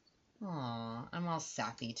Aw, I'm all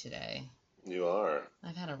sappy today. You are.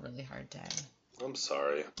 I've had a really hard day. I'm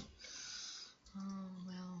sorry. Oh,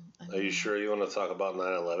 well. Are you sure you want to talk about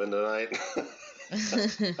 9/11 tonight?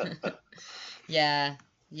 Yeah.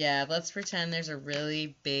 Let's pretend there's a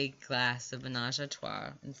really big glass of Menage a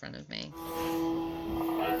Trois in front of me.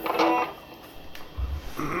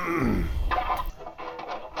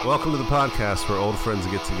 Welcome to the podcast where old friends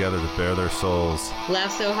get together to bare their souls,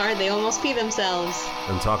 Laugh so hard they almost pee themselves.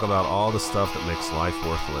 and talk about all the stuff that makes life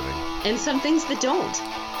worth living. And some things that don't.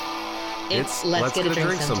 It's Let's Get a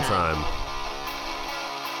Drink Sometime.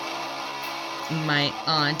 My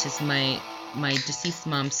aunt is my deceased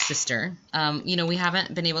mom's sister. We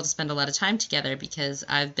haven't been able to spend a lot of time together because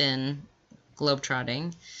I've been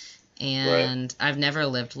globetrotting and I've never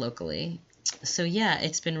lived locally. So yeah,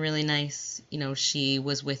 it's been really nice. She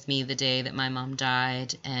was with me the day that my mom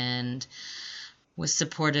died and was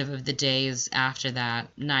supportive of the days after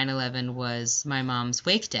that. 9/11 was my mom's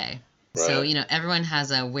wake day. Right. So, everyone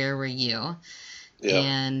has a where were you? Yeah.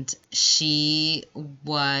 And she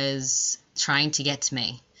was trying to get to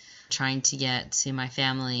me, trying to get to my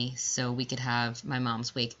family so we could have my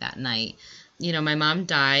mom's wake that night. My mom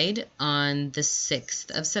died on the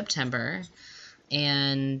 6th of September.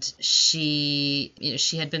 And she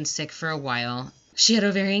had been sick for a while. She had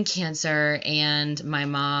ovarian cancer, and my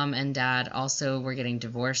mom and dad also were getting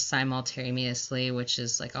divorced simultaneously, which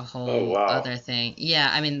is like a whole other thing.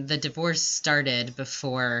 Yeah, the divorce started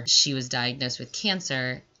before she was diagnosed with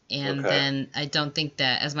cancer, and then I don't think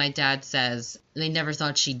that, as my dad says, they never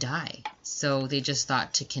thought she'd die, so they just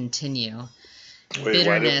thought to continue. Wait,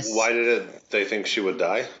 bitterness. Why did they think she would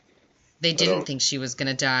die? They didn't think she was going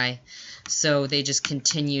to die. So they just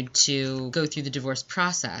continued to go through the divorce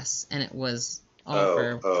process, and it was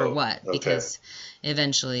all for what? Okay. Because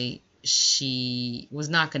eventually she was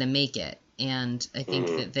not going to make it, and I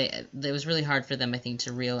think that it was really hard for them, I think,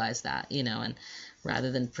 to realize that, and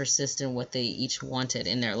rather than persist in what they each wanted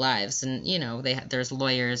in their lives, and there's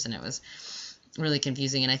lawyers, and it was really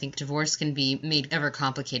confusing, and I think divorce can be made ever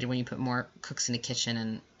complicated when you put more cooks in the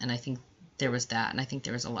kitchen, and I think there was that, and I think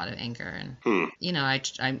there was a lot of anger, and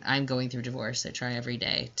I'm going through divorce. I try every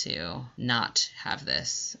day to not have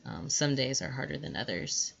this. Some days are harder than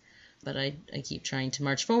others, but I keep trying to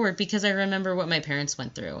march forward because I remember what my parents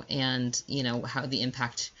went through, and how the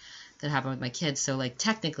impact that happened with my kids. So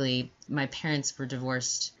technically my parents were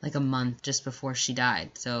divorced a month just before she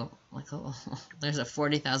died, so there's a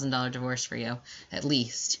 $40,000 divorce for you at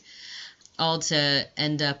least, all to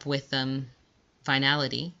end up with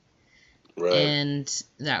finality. Right. And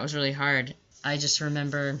that was really hard. I just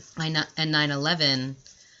remember at 9/11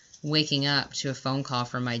 waking up to a phone call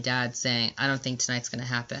from my dad saying, I don't think tonight's going to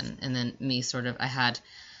happen. And then I had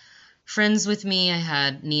friends with me. I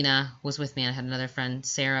had Nina was with me. I had another friend,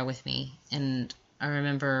 Sarah, with me. And I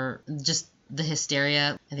remember just the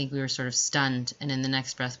hysteria. I think we were sort of stunned. And in the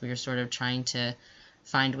next breath, we were sort of trying to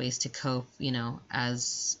find ways to cope,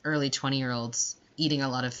 as early 20-year-olds, eating a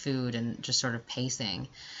lot of food and just sort of pacing.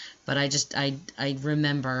 But I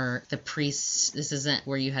remember the priest. This isn't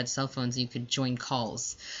where you had cell phones. You could join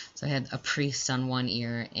calls. So I had a priest on one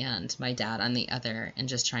ear and my dad on the other, and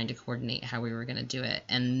just trying to coordinate how we were going to do it.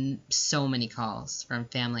 And so many calls from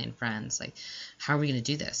family and friends, how are we going to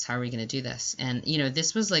do this? How are we going to do this? And,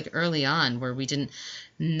 this was early on where we didn't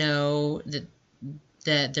know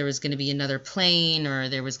that there was going to be another plane, or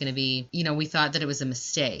there was going to be, we thought that it was a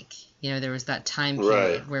mistake. There was that time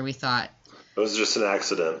period where we thought, it was just an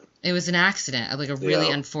accident. It was an accident, a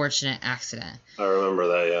really unfortunate accident. I remember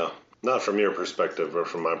that, yeah. Not from your perspective, or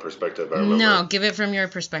from my perspective. I remember. No, give it from your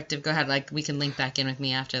perspective. Go ahead. We can link back in with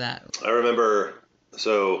me after that. I remember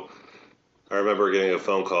getting a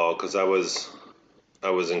phone call because I was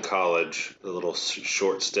in college, a little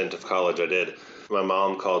short stint of college I did. My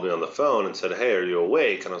mom called me on the phone and said, hey, are you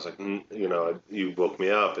awake? And I was like, you woke me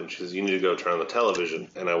up. And she says, you need to go turn on the television.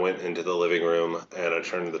 And I went into the living room and I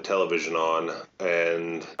turned the television on,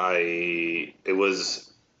 and it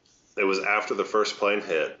was after the first plane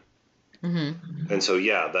hit. Mm-hmm. And so,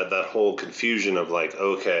 yeah, that whole confusion of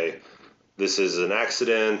okay, this is an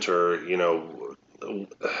accident, or,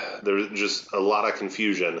 there was just a lot of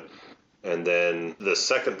confusion. And then the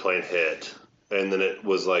second plane hit, and then it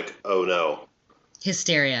was oh no.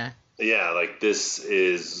 Hysteria. Yeah, this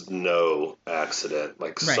is no accident.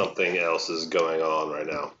 Something else is going on right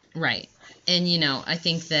now. Right. And, I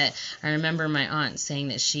think that I remember my aunt saying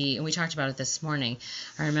that and we talked about it this morning,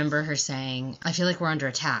 I remember her saying, I feel like we're under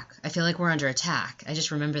attack. I feel like we're under attack. I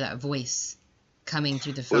just remember that voice coming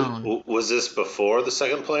through the phone. Was this before the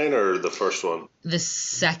second plane or the first one? The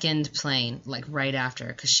second plane, like right after,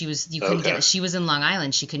 because she was she was in Long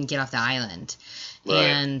Island. She couldn't get off the island, right.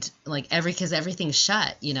 And like because everything's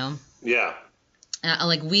shut, Yeah.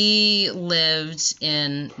 Like we lived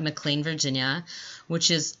in McLean, Virginia,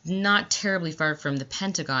 which is not terribly far from the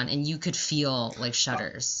Pentagon, and you could feel like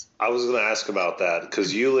shudders. I was going to ask about that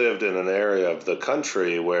because you lived in an area of the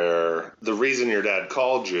country where the reason your dad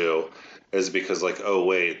called you is because, like, oh,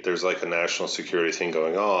 wait, there's like a national security thing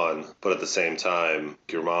going on, but at the same time,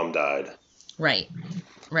 your mom died. Right.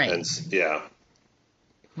 And, yeah.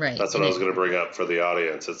 Right. That's what I was going to bring up for the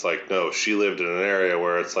audience. It's like, no, she lived in an area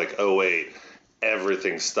where it's like, oh, wait,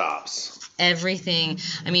 everything stops. Everything.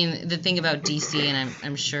 I mean, the thing about DC, and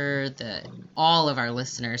I'm sure that all of our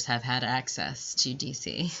listeners have had access to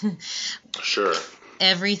DC. Sure.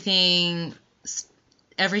 Everything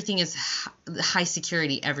is high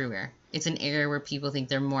security everywhere. It's an area where people think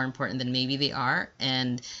they're more important than maybe they are,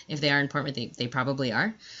 and if they are important, they probably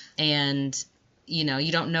are. And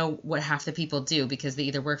you don't know what half the people do because they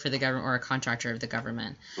either work for the government or a contractor of the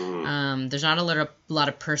government. There's not a lot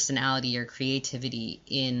of personality or creativity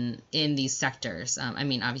in these sectors. I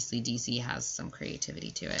mean, obviously DC has some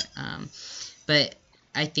creativity to it, but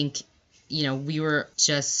I think we were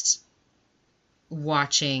just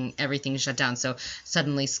watching everything shut down. So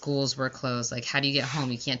suddenly schools were closed. Like, how do you get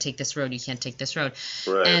home? You can't take this road. You can't take this road.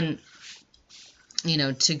 Right.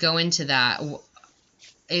 And to go into that,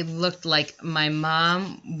 it looked like my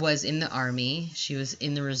mom was in the Army. She was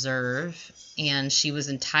in the reserve, and she was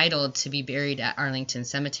entitled to be buried at Arlington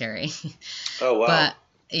Cemetery. Oh, wow. But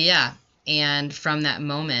yeah, and from that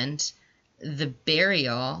moment, the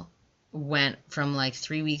burial went from like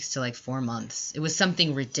 3 weeks to like 4 months. It was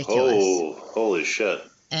something ridiculous. Oh, holy shit.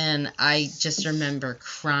 And I just remember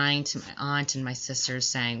crying to my aunt and my sisters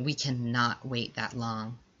saying, we cannot wait that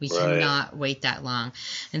long. We cannot wait that long.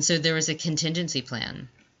 And so there was a contingency plan.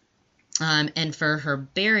 And for her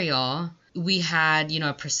burial, we had,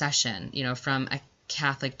 a procession, from a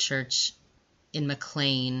Catholic church in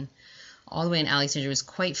McLean all the way in Alexandria. It was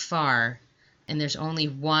quite far. And there's only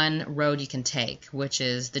one road you can take, which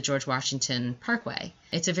is the George Washington Parkway.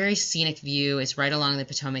 It's a very scenic view. It's right along the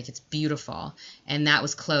Potomac. It's beautiful. And that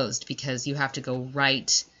was closed because you have to go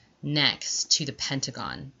right next to the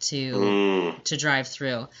Pentagon to drive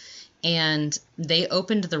through. And they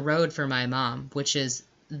opened the road for my mom, which is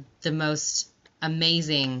the most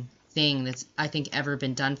amazing thing that's, I think, ever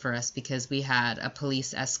been done for us, because we had a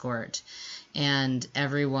police escort and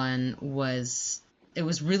everyone it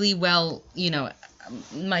was really well,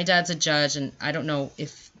 my dad's a judge, and I don't know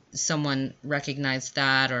if someone recognized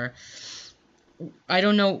that, or I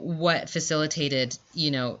don't know what facilitated,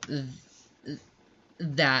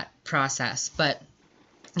 that process, but,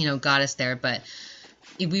 got us there. But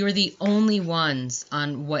we were the only ones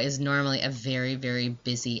on what is normally a very, very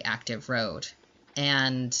busy, active road.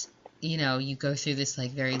 And, you go through this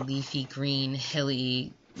like very leafy, green,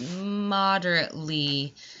 hilly,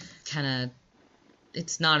 moderately kind of,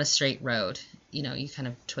 it's not a straight road. You kind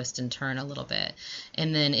of twist and turn a little bit.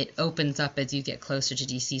 And then it opens up as you get closer to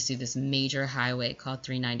DC through this major highway called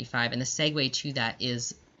 395. And the segue to that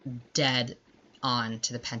is dead on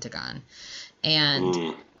to the Pentagon.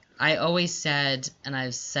 And I always said, and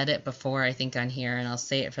I've said it before, I think, on here, and I'll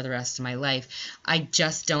say it for the rest of my life, I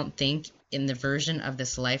just don't think in the version of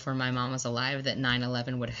this life where my mom was alive that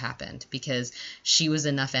 9/11 would have happened, because she was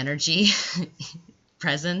enough energy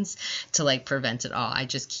presence to like prevent it all. I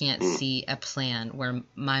just can't see a plan where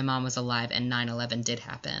my mom was alive and 9/11 did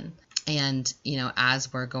happen. And,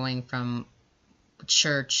 as we're going from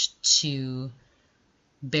church to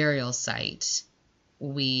burial site,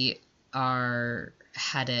 we are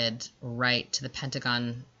headed right to the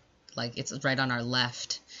Pentagon, like it's right on our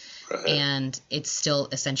left. Right. And it's still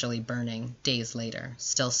essentially burning days later.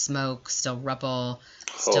 Still smoke, still rubble.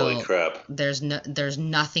 Holy crap. There's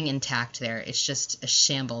nothing intact there. It's just a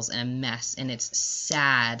shambles and a mess, and it's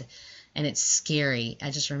sad and it's scary.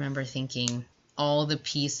 I just remember thinking all the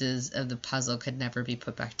pieces of the puzzle could never be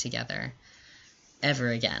put back together ever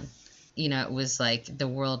again. It was like the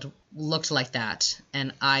world looked like that,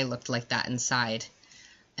 and I looked like that inside.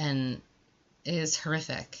 And it is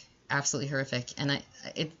horrific. Absolutely horrific. And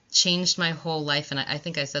it changed my whole life. And I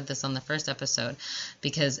think I said this on the first episode,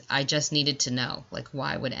 because I just needed to know, like,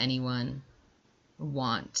 why would anyone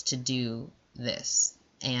want to do this?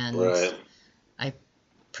 And I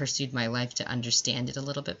pursued my life to understand it a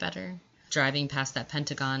little bit better. Driving past that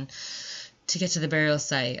Pentagon to get to the burial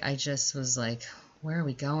site, I just was like, where are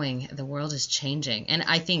we going? The world is changing. And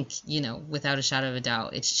I think, without a shadow of a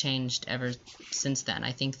doubt, it's changed ever since then.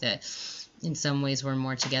 I think that in some ways we're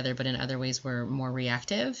more together, but in other ways we're more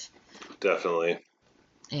reactive. Definitely.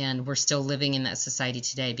 And we're still living in that society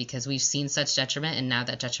today because we've seen such detriment, and now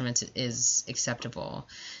that detriment is acceptable.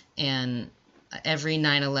 And every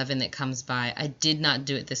 9/11 that comes by, I did not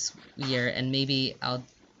do it this year, and maybe I'll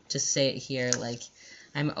just say it here, like,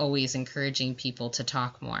 I'm always encouraging people to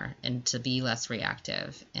talk more and to be less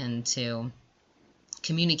reactive and to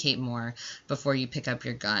communicate more before you pick up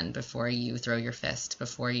your gun, before you throw your fist,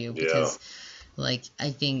 because like,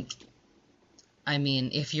 I mean,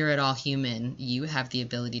 if you're at all human, you have the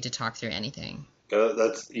ability to talk through anything.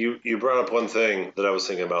 That's you brought up one thing that I was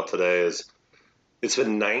thinking about today is it's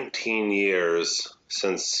been 19 years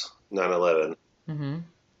since 9/11. Mm-hmm.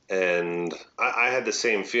 And I had the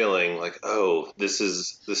same feeling, like, oh, this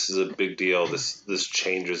is a big deal. This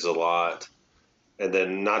changes a lot. And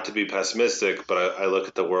then, not to be pessimistic, but I look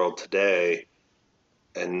at the world today,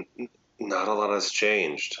 and not a lot has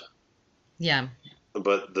changed. Yeah.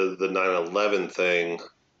 But the 9/11 thing,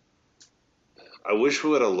 I wish we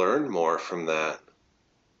would have learned more from that,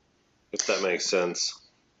 if that makes sense.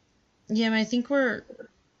 Yeah, I think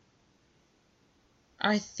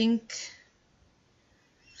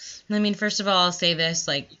I mean, first of all, I'll say this,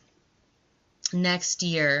 like, next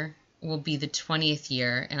year will be the 20th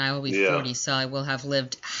year, and I will be 40, so I will have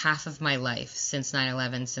lived half of my life since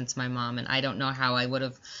 9/11, since my mom, and I don't know how I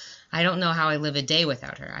live a day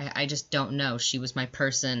without her. I just don't know. She was my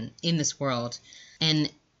person in this world, and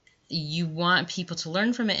you want people to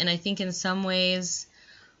learn from it, and I think in some ways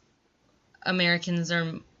Americans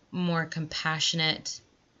are more compassionate,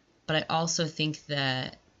 but I also think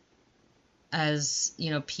that as,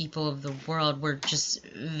 people of the world, we're just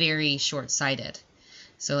very short-sighted.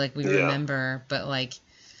 So, like, we remember, but, like,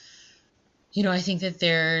 I think that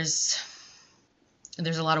there's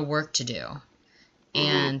a lot of work to do. Mm-hmm.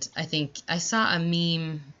 And I think I saw a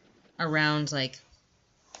meme around, like,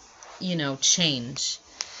 change.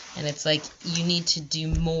 And it's like, you need to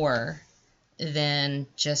do more than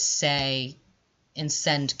just say and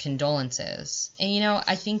send condolences. And,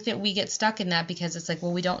 I think that we get stuck in that because it's like,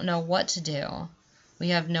 well, we don't know what to do. We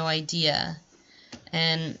have no idea.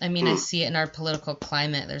 And, I mean, I see it in our political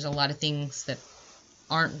climate. There's a lot of things that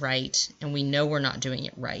aren't right, and we know we're not doing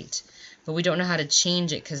it right. But we don't know how to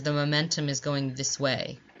change it because the momentum is going this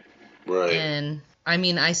way. Right. And, I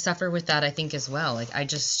mean, I suffer with that, I think, as well. Like,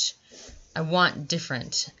 I want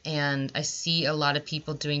different, and I see a lot of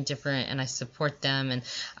people doing different, and I support them, and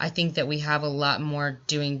I think that we have a lot more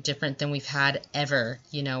doing different than we've had ever,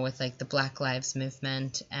 with, like, the Black Lives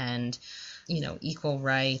Movement and, equal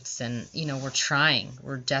rights, and,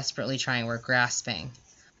 we're desperately trying, we're grasping,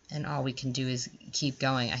 and all we can do is keep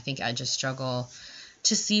going. I think I just struggle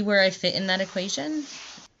to see where I fit in that equation.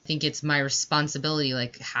 I think it's my responsibility,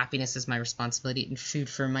 like, happiness is my responsibility, and food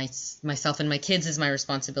for myself and my kids is my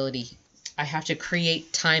responsibility. I have to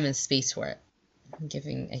create time and space for it. I'm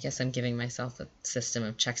giving myself a system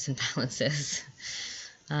of checks and balances.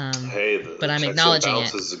 But I'm acknowledging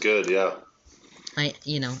it. Is good, yeah. I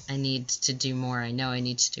need to do more. I know I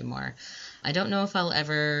need to do more. I don't know if I'll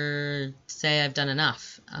ever say I've done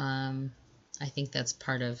enough. I think that's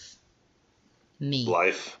part of me.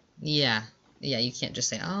 Life. Yeah. Yeah, you can't just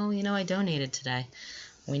say, oh, I donated today.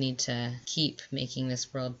 We need to keep making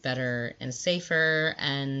this world better and safer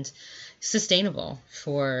and sustainable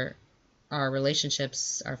for our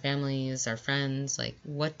relationships, our families, our friends. Like,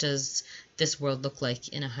 what does this world look like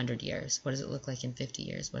in 100 years? What does it look like in 50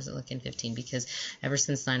 years? What does it look in 15? Because ever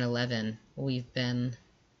since 9/11, we've been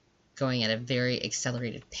going at a very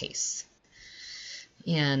accelerated pace.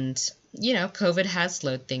 And, COVID has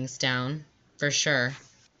slowed things down, for sure,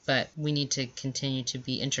 but we need to continue to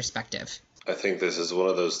be introspective. I think this is one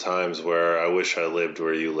of those times where I wish I lived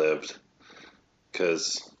where you lived,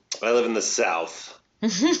 because I live in the South. Yeah.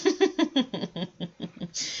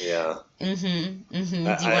 Mm-hmm. Mm-hmm. Do you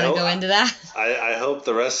want to go into that? I hope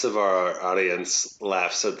the rest of our audience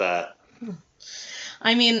laughs at that.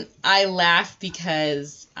 I mean, I laugh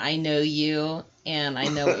because I know you and I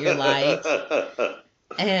know what you're like.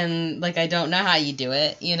 And, like, I don't know how you do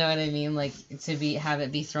it. You know what I mean? Like, have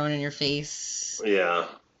it be thrown in your face. Yeah.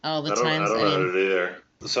 All the time. I don't know how to do either.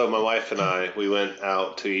 So my wife and I, we went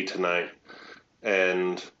out to eat tonight,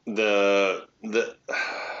 and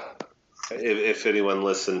if anyone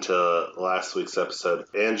listened to last week's episode,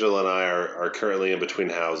 Angela and I are currently in between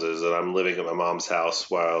houses, and I'm living at my mom's house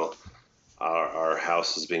while our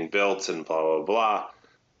house is being built and blah, blah, blah.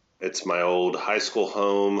 It's my old high school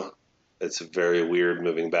home. It's very weird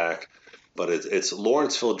moving back. But it's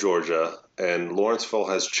Lawrenceville, Georgia, and Lawrenceville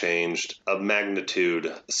has changed a magnitude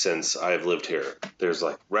since I've lived here. There's,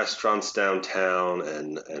 like, restaurants downtown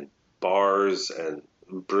and bars and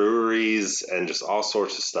breweries and just all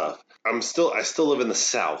sorts of stuff. I still live in the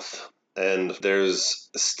South, and there's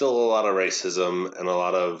still a lot of racism and a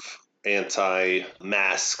lot of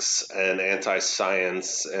anti-masks and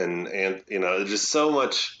anti-science and just so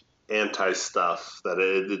much anti-stuff that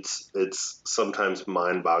it's sometimes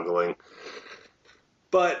mind-boggling.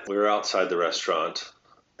 But we were outside the restaurant,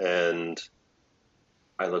 and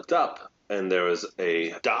I looked up, and there was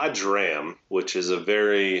a Dodge Ram, which is a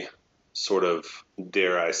very sort of,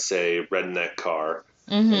 dare I say, redneck car,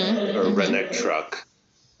 or redneck truck,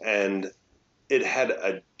 and it had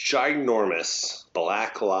a ginormous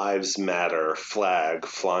Black Lives Matter flag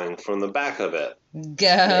flying from the back of it.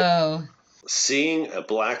 Go. Seeing a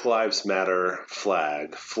Black Lives Matter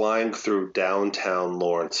flag flying through downtown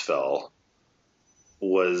Lawrenceville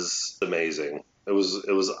was amazing. It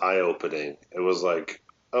was eye-opening. It was like,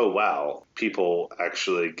 oh wow, people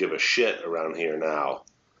actually give a shit around here now.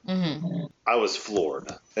 Mm-hmm. I was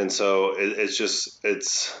floored. And so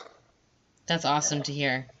it's that's awesome to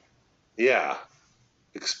hear. Yeah,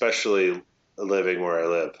 especially living where I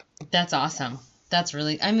live. That's awesome. That's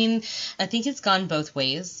really, I mean, I think it's gone both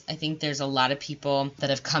ways. I think there's a lot of people that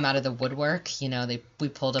have come out of the woodwork. You know, we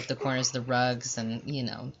pulled up the corners of the rugs, and, you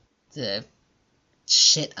know, the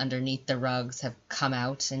shit underneath the rugs have come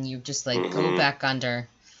out, and you just like, go back under,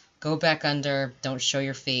 don't show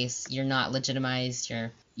your face. You're not legitimized.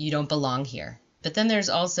 You don't belong here. But then there's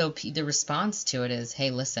also the response to it is,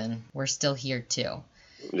 hey, listen, we're still here too.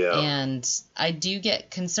 Yeah. And I do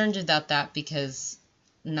get concerned about that because,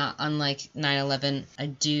 not unlike 9/11,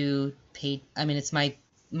 it's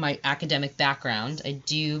my academic background. I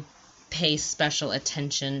do pay special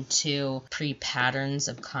attention to patterns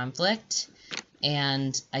of conflict,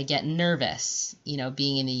 and I get nervous,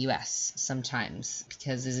 being in the U.S. sometimes,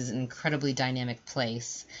 because this is an incredibly dynamic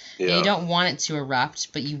place. Yeah. And you don't want it to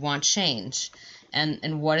erupt, but you want change.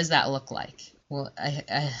 And what does that look like? Well,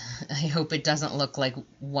 I hope it doesn't look like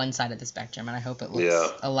one side of the spectrum, and I hope it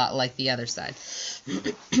looks a lot like the other side.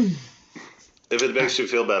 If it makes you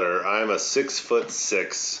feel better, I'm a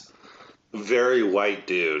 6'6", very white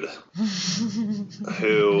dude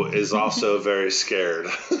who is also very scared.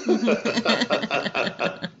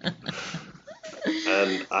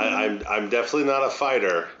 And I'm definitely not a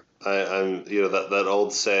fighter. I'm that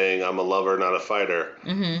old saying, I'm a lover, not a fighter.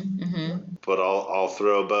 But I'll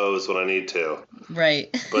throw bows when I need to. Right.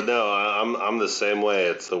 But no, I'm the same way.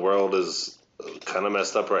 It's the world is kind of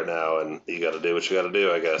messed up right now, and you got to do what you got to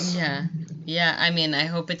do, I guess. Yeah. I mean, I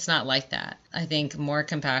hope it's not like that. I think more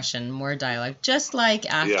compassion, more dialogue, just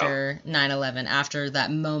like after 9/11, after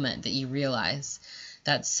that moment that you realize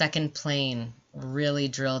that second plane really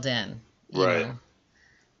drilled in, right? Know?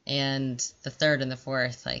 And the third and the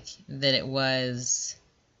fourth, like that it was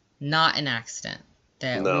not an accident,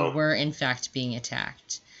 that we were in fact being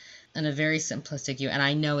attacked. In a very simplistic view, and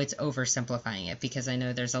I know it's oversimplifying it because I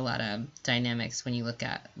know there's a lot of dynamics when you look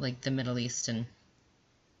at like the Middle East and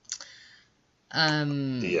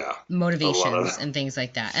motivations and things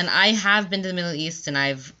like that. And I have been to the Middle East, and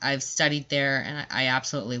I've studied there, and I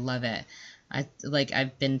absolutely love it.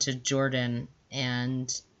 I've been to Jordan, and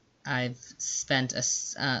I've spent a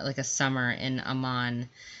summer in Amman.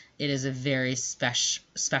 It is a very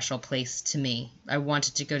special place to me. I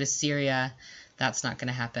wanted to go to Syria. That's not going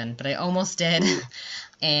to happen, but I almost did.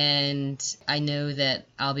 And I know that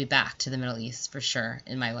I'll be back to the Middle East for sure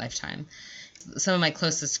in my lifetime. Some of my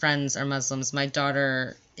closest friends are Muslims. My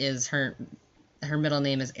daughter is her middle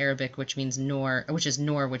name is Arabic, which means Noor,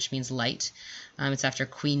 which means light. It's after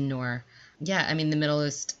Queen Noor. Yeah, I mean, the Middle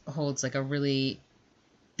East holds like a really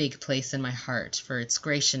big place in my heart for its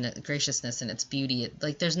graciousness and its beauty.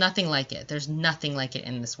 There's nothing like it. There's nothing like it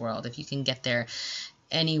in this world. If you can get there,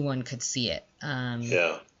 anyone could see it.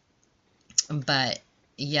 But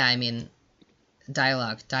yeah, I mean,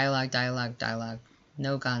 dialogue.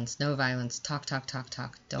 No guns, no violence. Talk.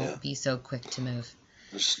 Don't be so quick to move.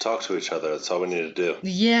 Just talk to each other. That's all we need to do.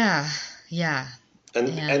 Yeah.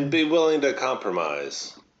 And be willing to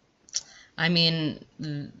compromise. I mean,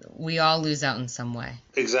 we all lose out in some way.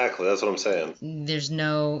 Exactly, that's what I'm saying. There's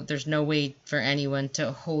no way for anyone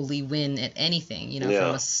to wholly win at anything, from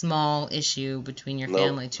a small issue between your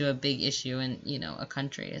family to a big issue in, a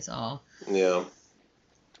country. It's all. Yeah.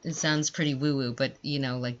 It sounds pretty woo-woo, but,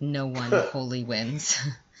 no one wholly wins.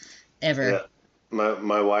 Ever. Yeah.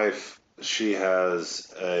 My wife, she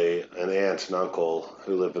has an aunt and uncle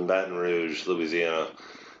who live in Baton Rouge, Louisiana,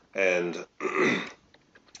 and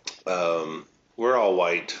we're all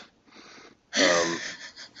white.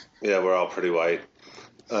 We're all pretty white.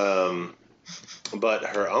 But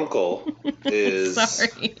her uncle is...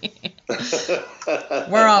 Sorry.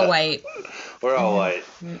 We're all white. We're all white.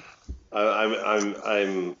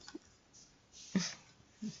 I'm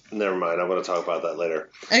never mind. I'm going to talk about that later.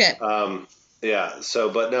 Okay. Yeah. So,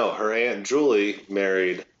 but no, her Aunt Julie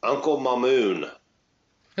married Uncle Mamoon.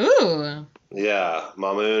 Ooh. Yeah,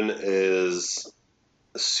 Mamoon is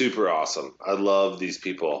super awesome. I love these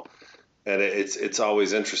people, and it's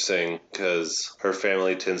always interesting because her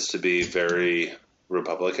family tends to be very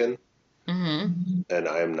Republican, Mm-hmm. and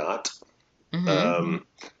I am not. Mm-hmm.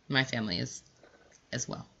 My family is as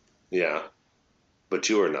well. Yeah, but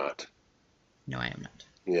you are not. No, I am not.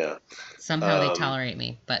 Yeah. Somehow they tolerate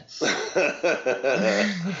me, but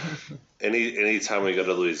anytime we go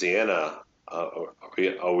to Louisiana,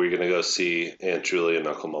 are we going to go see Aunt Julie and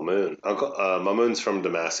Uncle Mamoon? Uncle Mamoon's from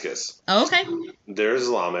Damascus. Oh, okay. They're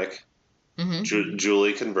Islamic. Mm-hmm.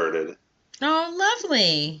 Julie converted. Oh,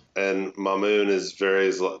 lovely. And Mamoon is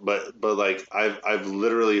very, but like I've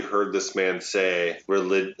literally heard this man say,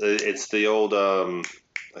 it's the old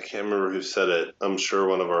I can't remember who said it. I'm sure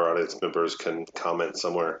one of our audience members can comment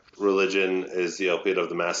somewhere. Religion is the opiate of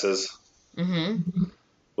the masses. Mm-hmm.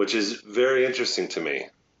 Which is very interesting to me.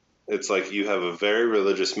 It's like you have a very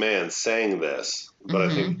religious man saying this, but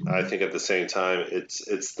I think at the same time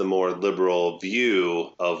it's the more liberal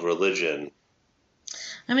view of religion.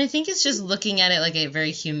 I mean, I think it's just looking at it like a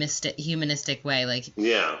very humanistic way. Like,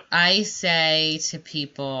 yeah, I say to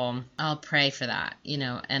people, I'll pray for that,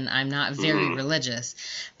 and I'm not very religious,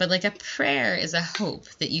 but like a prayer is a hope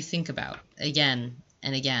that you think about again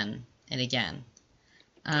and again and again.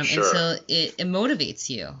 sure. Until it motivates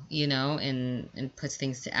you, and puts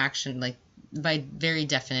things to action. Like, by very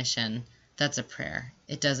definition, that's a prayer.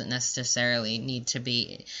 It doesn't necessarily need to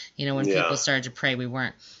be, when people started to pray, we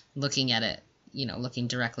weren't looking at it, looking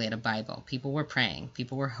directly at a Bible. People were praying.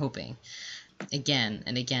 People were hoping again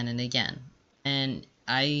and again and again. And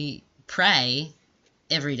I pray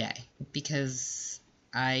every day because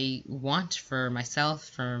I want for myself,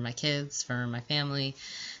 for my kids, for my family,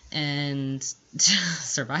 and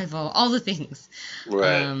survival, all the things.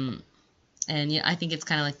 Right. And I think it's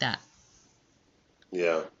kind of like that.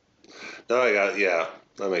 Yeah. No,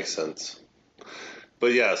 that makes sense.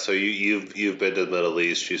 But yeah, so you've been to the Middle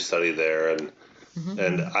East, you studied there, and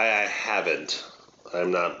I haven't.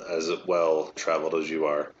 I'm not as well traveled as you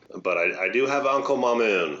are, but I do have Uncle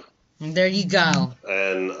Mamoon. There you go.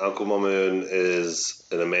 And Uncle Mamoon is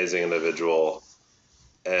an amazing individual,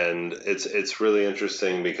 and it's really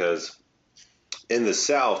interesting because in the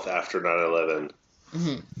South after 9/11,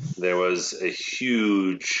 there was a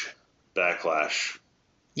huge backlash.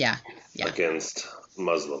 Yeah. Against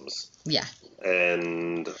Muslims. Yeah.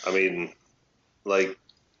 And I mean, like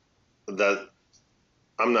that.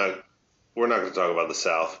 We're not going to talk about the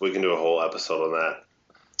South. We can do a whole episode on that.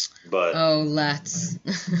 But let's.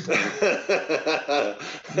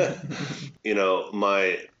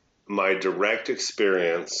 my direct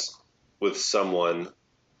experience with someone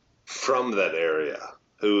from that area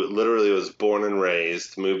who literally was born and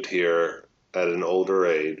raised, moved here at an older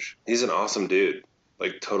age. He's an awesome dude,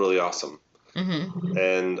 like totally awesome.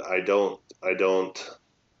 And I don't,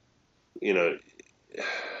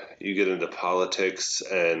 you get into politics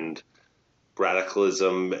and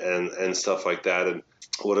radicalism and stuff like that, and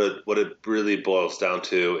what it really boils down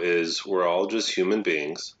to is we're all just human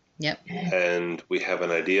beings. Yep. And we have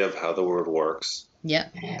an idea of how the world works.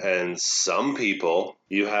 Yep. And some people,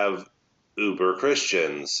 you have uber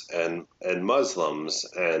Christians and Muslims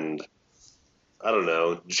and I don't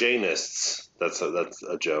know, Jainists. That's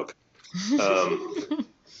a joke.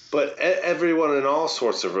 But everyone in all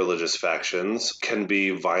sorts of religious factions can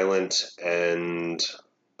be violent and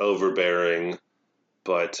overbearing,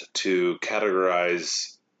 but to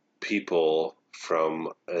categorize people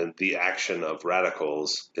from the action of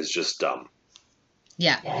radicals is just dumb.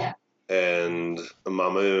 Yeah. And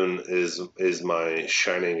Mamoon is my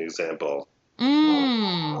shining example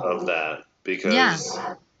of that because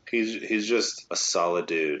he's just a solid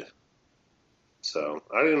dude. So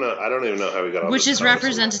I don't even know how we got on. Which is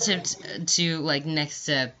representative to like next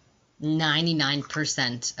to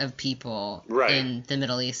 99% of people in the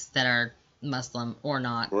Middle East that are Muslim or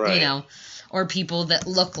not, or people that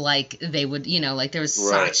look like they would, like there was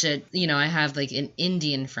such a, I have like an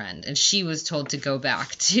Indian friend and she was told to go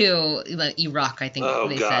back to like Iraq, I think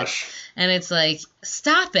they said. And it's like,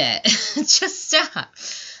 stop it. Just stop.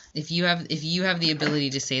 If you have the ability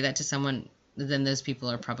to say that to someone, then those people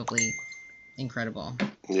are probably incredible.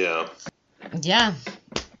 Yeah. Yeah.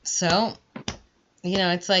 So,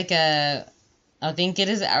 it's like I think it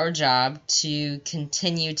is our job to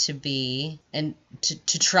continue to be and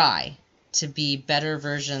to try to be better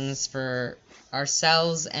versions for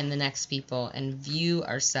ourselves and the next people, and view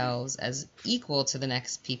ourselves as equal to the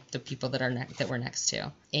next the people that are that we're next to.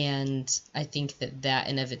 And I think that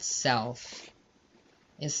in of itself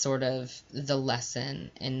is sort of the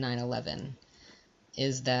lesson in 9/11,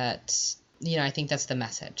 is that, I think that's the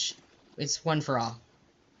message. It's one for all.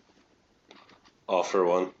 All for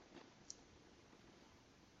one?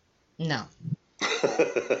 No.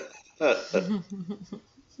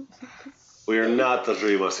 We are not the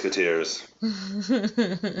Three Musketeers.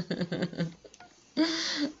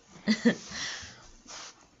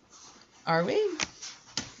 Are we?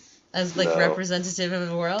 As no. Representative of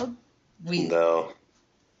the world? No.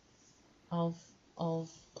 All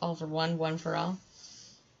for one for all?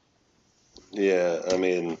 Yeah, I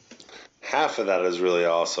mean, half of that is really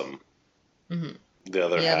awesome. Mm-hmm. The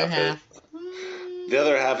other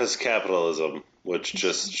half is capitalism, which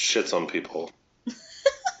just shits on people.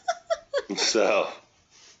 So,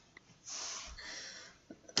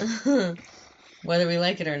 whether we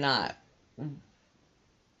like it or not,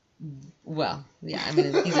 well, yeah, I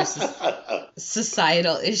mean, these are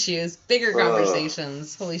societal issues, bigger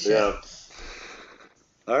conversations. Holy shit. Yeah.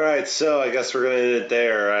 All right, so I guess we're going to end it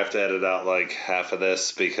there. I have to edit out like half of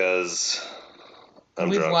this because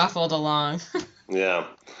We've drunk. Waffled along. Yeah.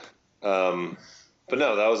 But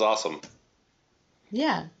no, that was awesome.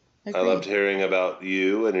 Yeah. Agreed. I loved hearing about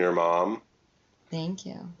you and your mom. Thank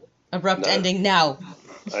you. Abrupt ending now.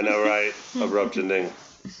 I know, right? Abrupt ending.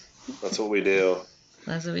 That's what we do.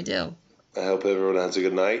 That's what we do. I hope everyone has a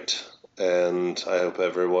good night, and I hope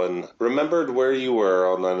everyone remembered where you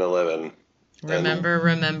were on 9/11.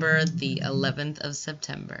 Remember the 11th of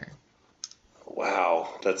September.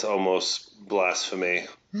 Wow, that's almost blasphemy.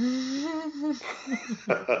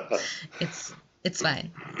 It's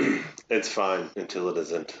fine. It's fine until it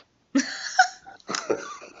isn't.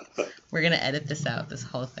 We're going to edit this out, this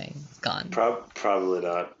whole thing. It's gone. Probably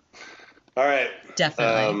not. All right.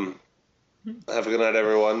 Definitely. Have a good night,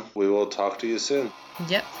 everyone. We will talk to you soon.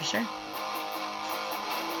 Yep, for sure.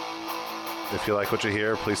 If you like what you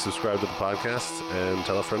hear, please subscribe to the podcast and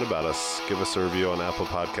tell a friend about us. Give us a review on Apple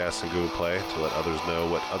Podcasts and Google Play to let others know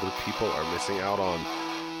what other people are missing out on.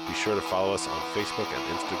 Be sure to follow us on Facebook and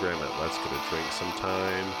Instagram at Let's Get a Drink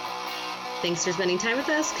Sometime. Thanks for spending time with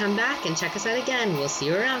us. Come back and check us out again. We'll see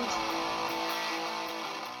you around.